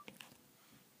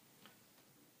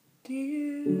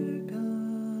Dear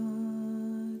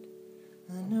God,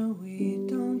 I know we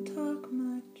don't talk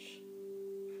much,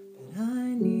 but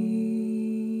I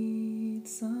need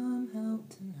some help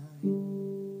tonight.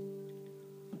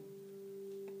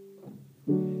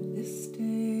 This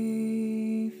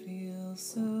day feels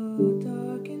so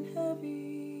dark and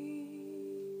heavy.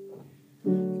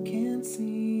 I can't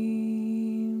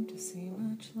seem to see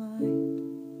much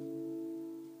light.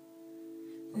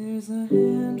 There's a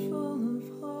handful of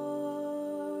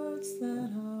hearts that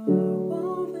are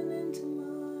woven into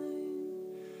mine.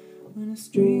 When a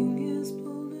string is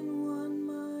pulled in one,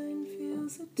 mine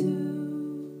feels it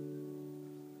too.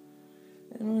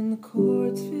 And when the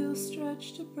chords feel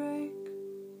stretched to break,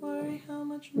 worry how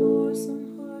much more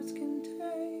some hearts can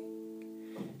take.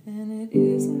 And it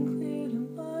isn't clear to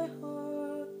my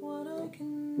heart what I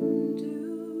can do.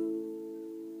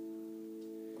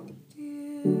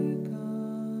 Dear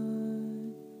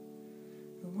God,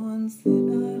 the ones that I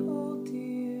hold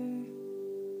dear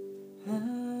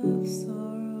have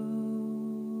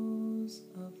sorrows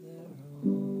of their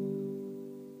own.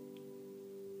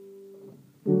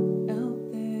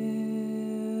 Out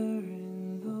there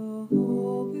in the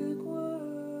whole big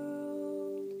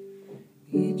world,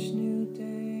 each new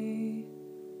day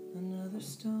another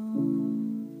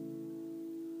stone.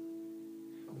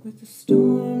 With the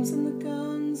storms and the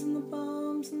guns and the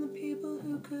bombs and the people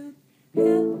who could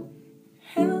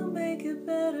help make it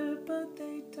better, but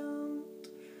they don't.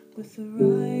 With the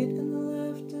right and the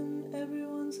left, and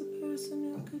everyone's a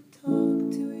person who could talk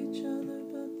to each other,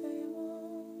 but they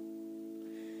won't.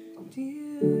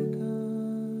 Dear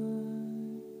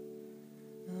God,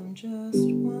 I'm just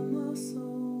one lost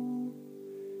soul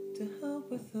to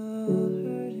help with the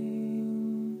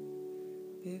hurting,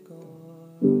 big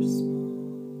or small.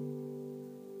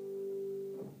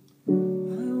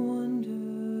 I wonder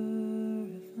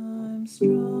if I'm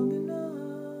strong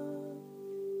enough.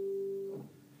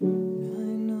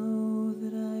 I know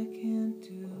that I can't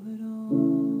do it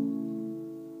all.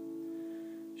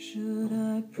 Should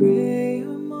I pray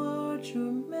or march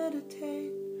or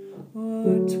meditate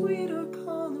or tweet or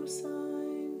call or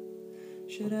sign?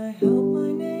 Should I help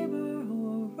my neighbor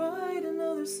or write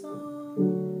another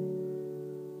song?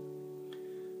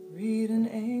 Read an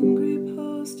angry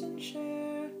post and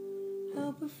share,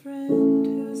 help a friend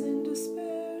who's in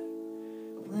despair,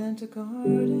 plant a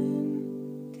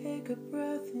garden, take a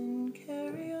breath and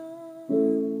carry on.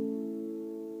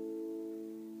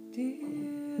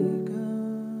 Dear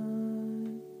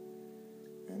God,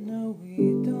 I know we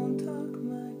don't talk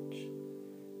much.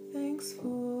 Thanks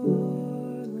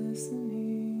for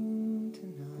listening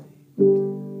tonight.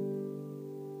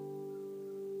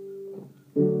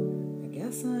 I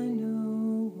guess I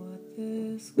know what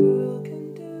this girl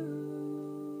can do.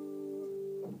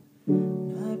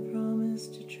 I promise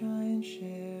to try and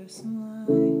share some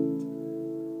light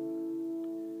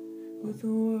with a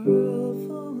world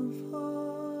full of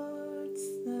hearts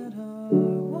that are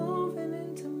woven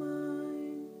into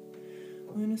mine.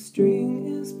 When a string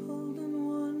is pulled in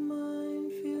one, mine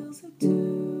feels it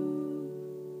too.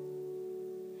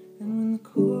 And when the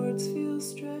chords feel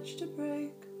stretched to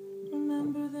break,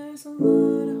 remember there's a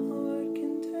lot a heart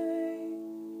can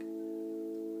take.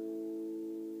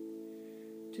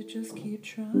 To just keep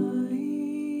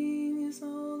trying is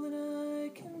all that I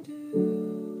can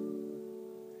do.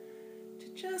 To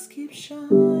just keep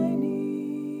shining